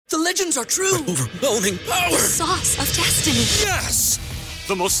The legends are true. Overwhelming power! Sauce of destiny. Yes!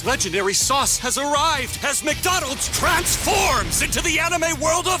 The most legendary sauce has arrived as McDonald's transforms into the anime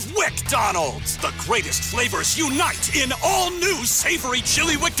world of WickDonald's. The greatest flavors unite in all new savory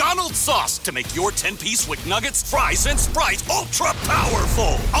chili McDonald's sauce to make your 10-piece Wick Nuggets, fries, and Sprite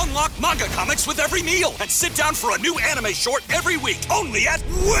ultra-powerful. Unlock manga comics with every meal and sit down for a new anime short every week only at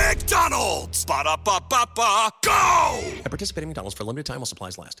WickDonald's. Ba-da-ba-ba-ba, go! At participating McDonald's for a limited time while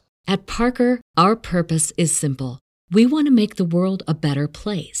supplies last. At Parker, our purpose is simple. We want to make the world a better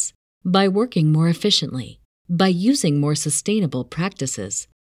place by working more efficiently, by using more sustainable practices,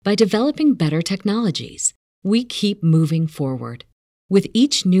 by developing better technologies. We keep moving forward. With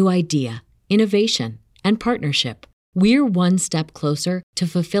each new idea, innovation, and partnership, we're one step closer to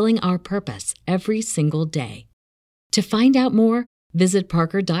fulfilling our purpose every single day. To find out more, visit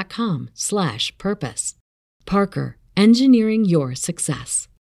parker.com/purpose. Parker, engineering your success.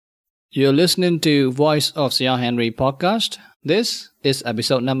 You're listening to Voice of Sir Henry podcast. This is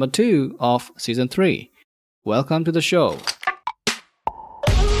episode number 2 of season 3. Welcome to the show.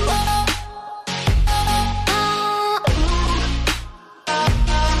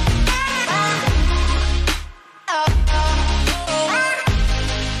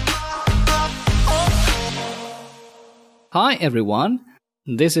 Hi everyone,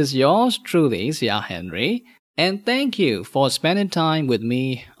 this is yours truly, Sir Henry. And thank you for spending time with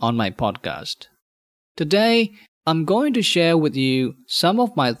me on my podcast. Today, I'm going to share with you some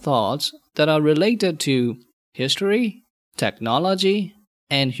of my thoughts that are related to history, technology,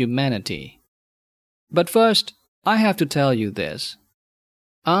 and humanity. But first, I have to tell you this.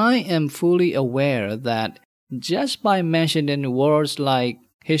 I am fully aware that just by mentioning words like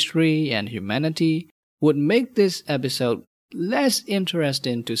history and humanity would make this episode less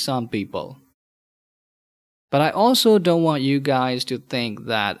interesting to some people. But I also don't want you guys to think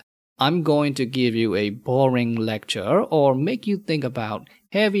that I'm going to give you a boring lecture or make you think about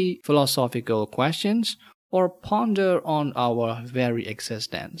heavy philosophical questions or ponder on our very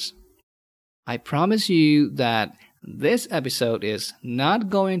existence. I promise you that this episode is not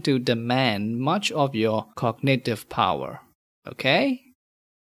going to demand much of your cognitive power, okay?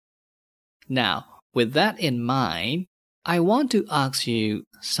 Now, with that in mind, I want to ask you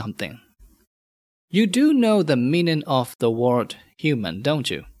something. You do know the meaning of the word human, don't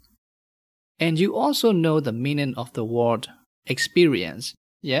you? And you also know the meaning of the word experience,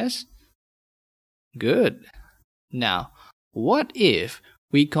 yes? Good. Now, what if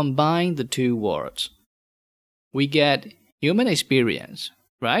we combine the two words? We get human experience,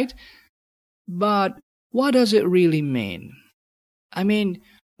 right? But what does it really mean? I mean,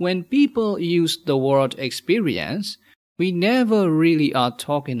 when people use the word experience, we never really are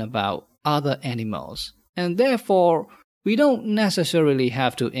talking about other animals, and therefore we don't necessarily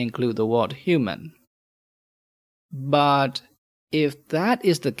have to include the word human. But if that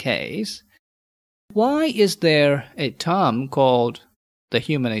is the case, why is there a term called the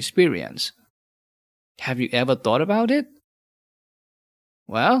human experience? Have you ever thought about it?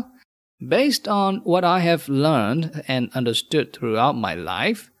 Well, based on what I have learned and understood throughout my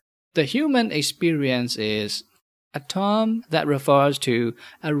life, the human experience is a term that refers to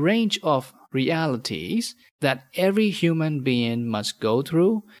a range of realities that every human being must go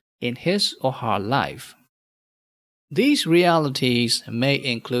through in his or her life. These realities may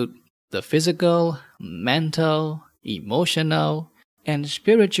include the physical, mental, emotional, and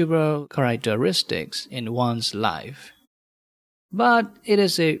spiritual characteristics in one's life. But it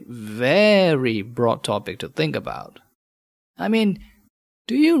is a very broad topic to think about. I mean,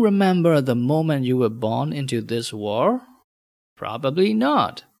 do you remember the moment you were born into this world? Probably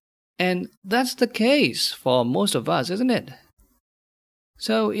not. And that's the case for most of us, isn't it?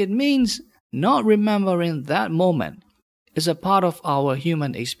 So it means not remembering that moment is a part of our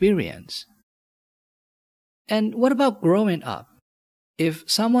human experience. And what about growing up? If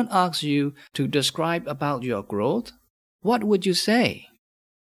someone asks you to describe about your growth, what would you say?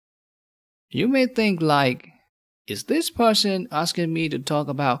 You may think like, is this person asking me to talk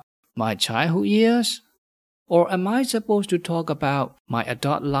about my childhood years? Or am I supposed to talk about my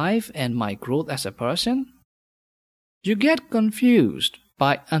adult life and my growth as a person? You get confused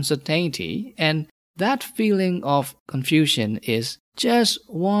by uncertainty, and that feeling of confusion is just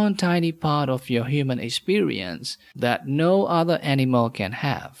one tiny part of your human experience that no other animal can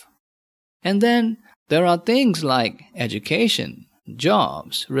have. And then there are things like education,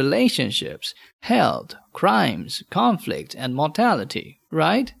 jobs, relationships, health, crimes, conflict, and mortality,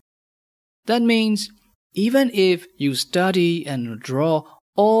 right? That means even if you study and draw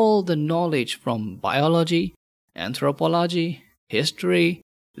all the knowledge from biology, anthropology, history,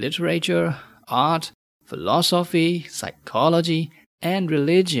 literature, art, philosophy, psychology, and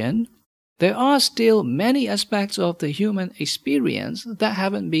religion, there are still many aspects of the human experience that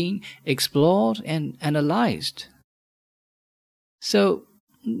haven't been explored and analyzed. So,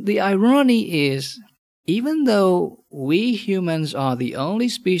 the irony is, even though we humans are the only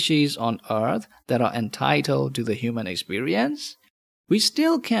species on Earth that are entitled to the human experience, we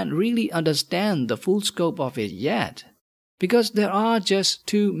still can't really understand the full scope of it yet, because there are just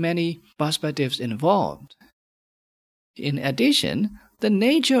too many perspectives involved. In addition, the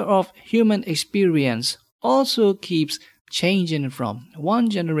nature of human experience also keeps changing from one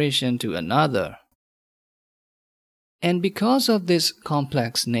generation to another. And because of this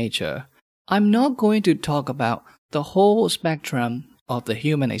complex nature, I'm not going to talk about the whole spectrum of the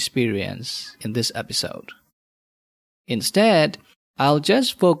human experience in this episode. Instead, I'll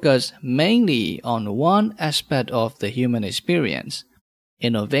just focus mainly on one aspect of the human experience: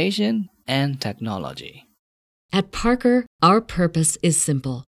 innovation and technology. At Parker, our purpose is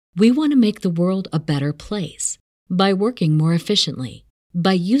simple. We want to make the world a better place by working more efficiently,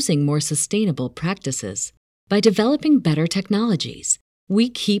 by using more sustainable practices, by developing better technologies. We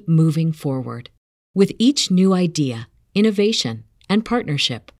keep moving forward. With each new idea, innovation, and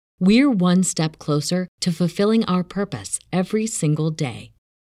partnership, we're one step closer to fulfilling our purpose every single day.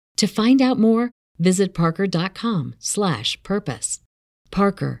 To find out more, visit parker.com/purpose.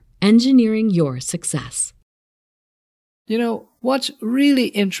 Parker, engineering your success. You know, what's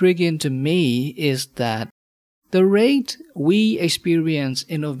really intriguing to me is that the rate we experience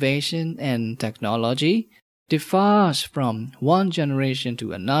innovation and technology differs from one generation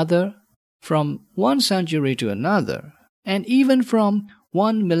to another, from one century to another, and even from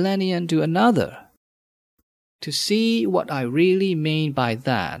one millennium to another. To see what I really mean by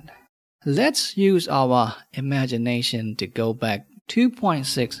that, let's use our imagination to go back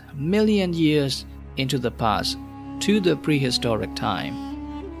 2.6 million years into the past to the prehistoric time,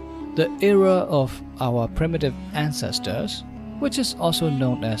 the era of our primitive ancestors, which is also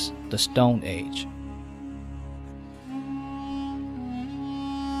known as the Stone Age.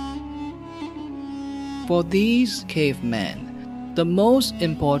 For these cavemen, the most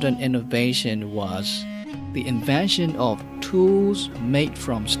important innovation was the invention of tools made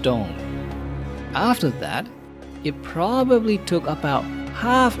from stone. After that, it probably took about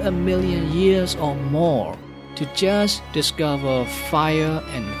 500,000 years or more to just discover fire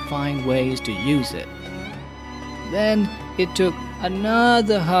and find ways to use it. Then it took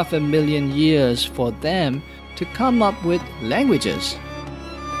another 500,000 years for them to come up with languages.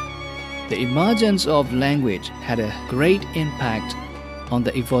 The emergence of language had a great impact on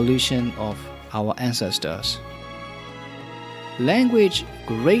the evolution of our ancestors. Language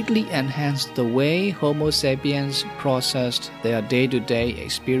greatly enhanced the way Homo sapiens processed their day-to-day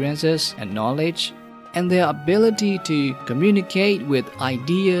experiences and knowledge, and their ability to communicate with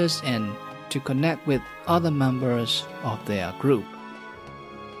ideas and to connect with other members of their group.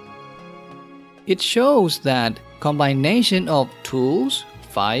 It shows that combination of tools,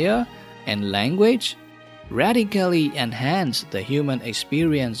 fire, and language radically enhanced the human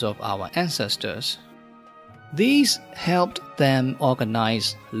experience of our ancestors. These helped them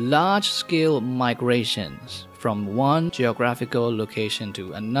organize large-scale migrations from one geographical location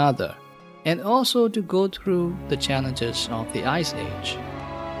to another, and also to go through the challenges of the Ice Age.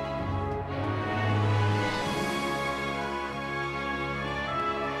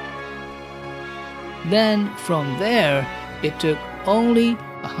 Then from there, it took only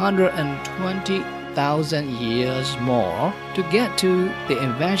 120,000 years more to get to the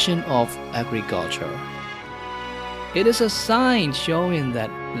invention of agriculture. It is a sign showing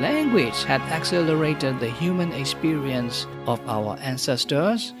that language had accelerated the human experience of our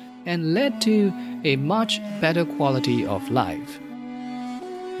ancestors and led to a much better quality of life.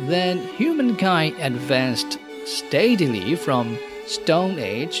 Then humankind advanced steadily from Stone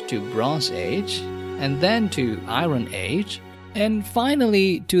Age to Bronze Age, and then to Iron Age, and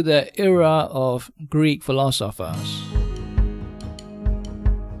finally to the era of Greek philosophers.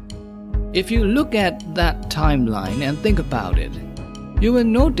 If you look at that timeline and think about it, you will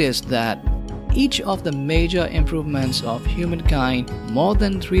notice that each of the major improvements of humankind more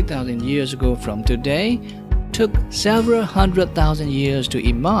than 3,000 years ago from today took several 100,000 years to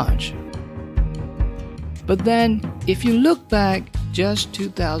emerge. But then, if you look back just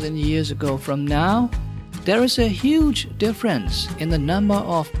 2,000 years ago from now, there is a huge difference in the number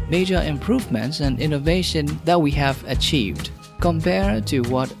of major improvements and innovation that we have achieved compared to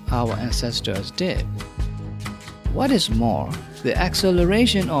what our ancestors did. What is more, the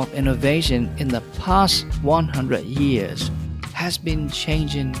acceleration of innovation in the past 100 years has been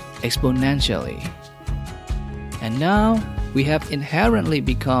changing exponentially. And now we have inherently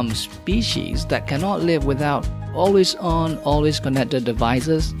become species that cannot live without always on, always connected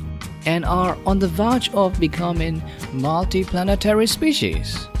devices and are on the verge of becoming multiplanetary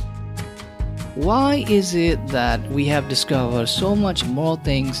species. Why is it that we have discovered so much more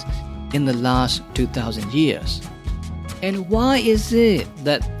things in the last 2,000 years? And why is it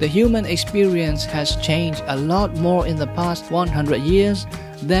that the human experience has changed a lot more in the past 100 years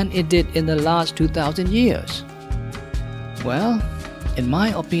than it did in the last 2,000 years? Well, in my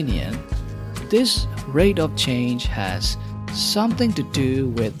opinion, this rate of change has something to do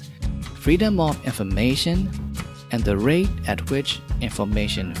with freedom of information and the rate at which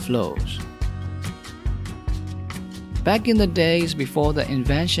information flows. Back in the days before the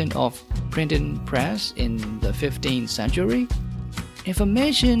invention of printing press in the 15th century,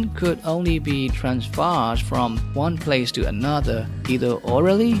 information could only be transferred from one place to another either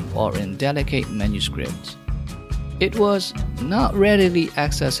orally or in delicate manuscripts. It was not readily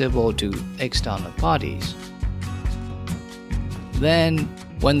accessible to external parties. Then,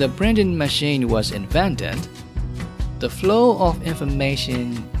 when the printing machine was invented, the flow of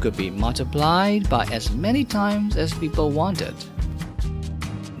information could be multiplied by as many times as people wanted.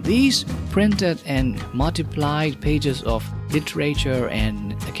 These printed and multiplied pages of literature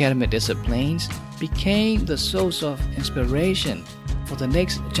and academic disciplines became the source of inspiration for the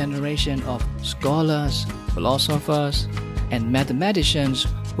next generation of scholars, philosophers, and mathematicians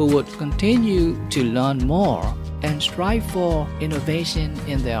who would continue to learn more and strive for innovation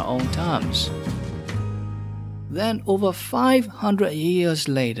in their own terms. Then, over 500 years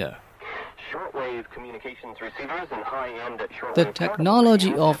later, the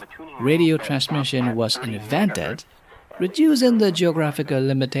technology of radio transmission was invented, reducing the geographical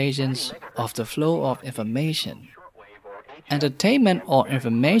limitations of the flow of information. Entertainment or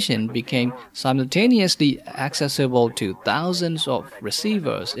information became simultaneously accessible to thousands of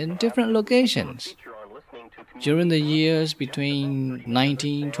receivers in different locations. During the years between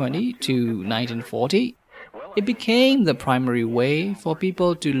 1920 to 1940, it became the primary way for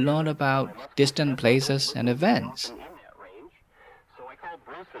people to learn about distant places and events.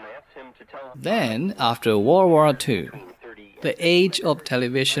 Then, after World War II, the age of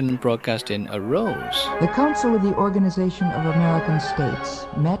television broadcasting arose. The Council of the Organization of American States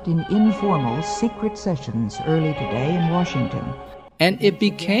met in informal, secret sessions early today in Washington. And it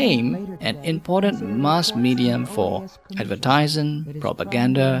became an important mass medium for advertising,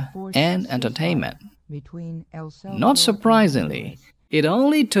 propaganda, and entertainment. Not surprisingly, it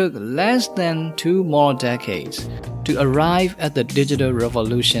only took less than 2 more decades to arrive at the digital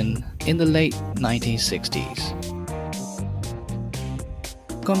revolution in the late 1960s.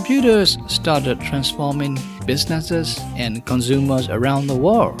 Computers started transforming businesses and consumers around the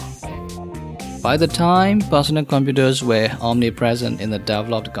world. By the time personal computers were omnipresent in the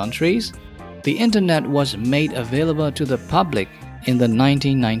developed countries, the internet was made available to the public in the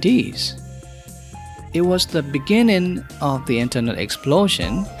 1990s. It was the beginning of the internet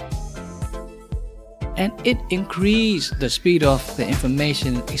explosion, and it increased the speed of the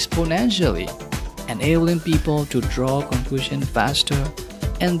information exponentially, enabling people to draw conclusions faster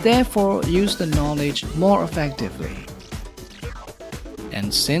and therefore use the knowledge more effectively.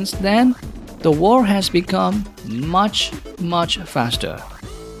 And since then, the world has become much faster,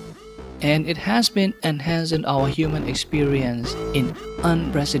 and it has been enhancing our human experience in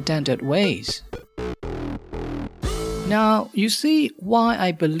unprecedented ways. Now, you see why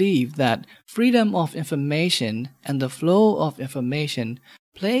I believe that freedom of information and the flow of information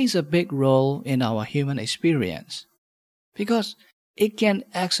plays a big role in our human experience. Because it can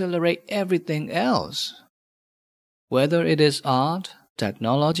accelerate everything else. Whether it is art,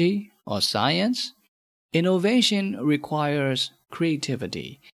 technology, or science, innovation requires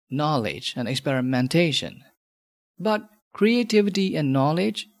creativity, knowledge, and experimentation. But creativity and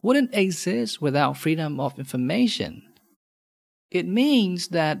knowledge wouldn't exist without freedom of information. It means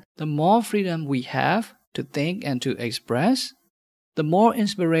that the more freedom we have to think and to express, the more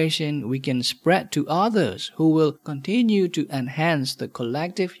inspiration we can spread to others who will continue to enhance the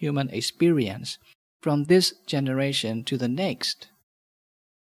collective human experience from this generation to the next.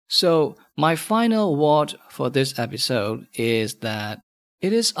 So, my final word for this episode is that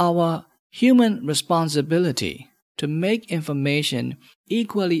it is our human responsibility to make information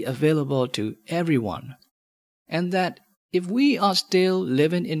equally available to everyone, and that if we are still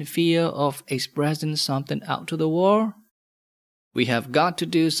living in fear of expressing something out to the world, we have got to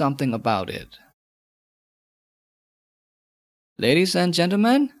do something about it. Ladies and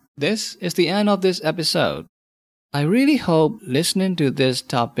gentlemen, this is the end of this episode. I really hope listening to this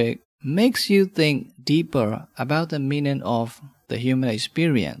topic makes you think deeper about the meaning of the human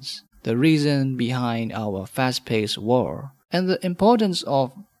experience, the reason behind our fast-paced world, and the importance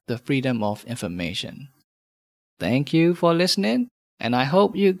of the freedom of information. Thank you for listening, and I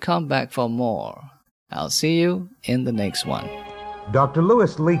hope you come back for more. I'll see you in the next one. Dr.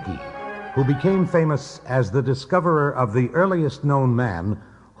 Louis Leakey, who became famous as the discoverer of the earliest known man,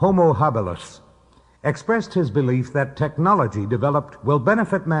 Homo habilis, expressed his belief that technology developed will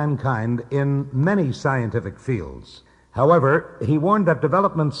benefit mankind in many scientific fields. However, he warned that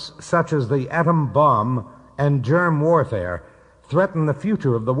developments such as the atom bomb and germ warfare threaten the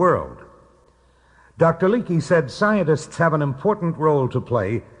future of the world. Dr. Leakey said scientists have an important role to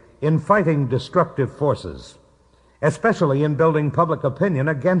play in fighting destructive forces, especially in building public opinion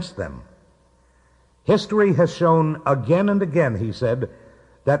against them. History has shown again and again, he said,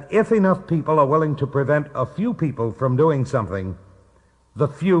 that if enough people are willing to prevent a few people from doing something, the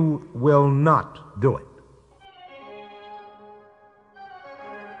few will not do it.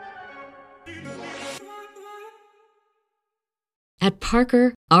 At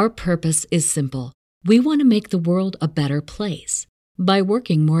Parker, our purpose is simple. We want to make the world a better place by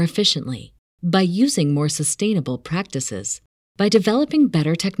working more efficiently, by using more sustainable practices, by developing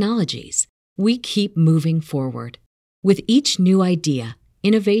better technologies. We keep moving forward. With each new idea,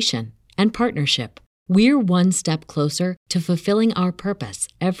 innovation, and partnership, we're one step closer to fulfilling our purpose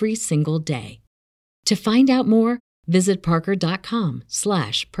every single day. To find out more, visit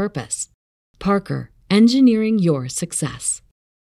parker.com/purpose. Parker, engineering your success.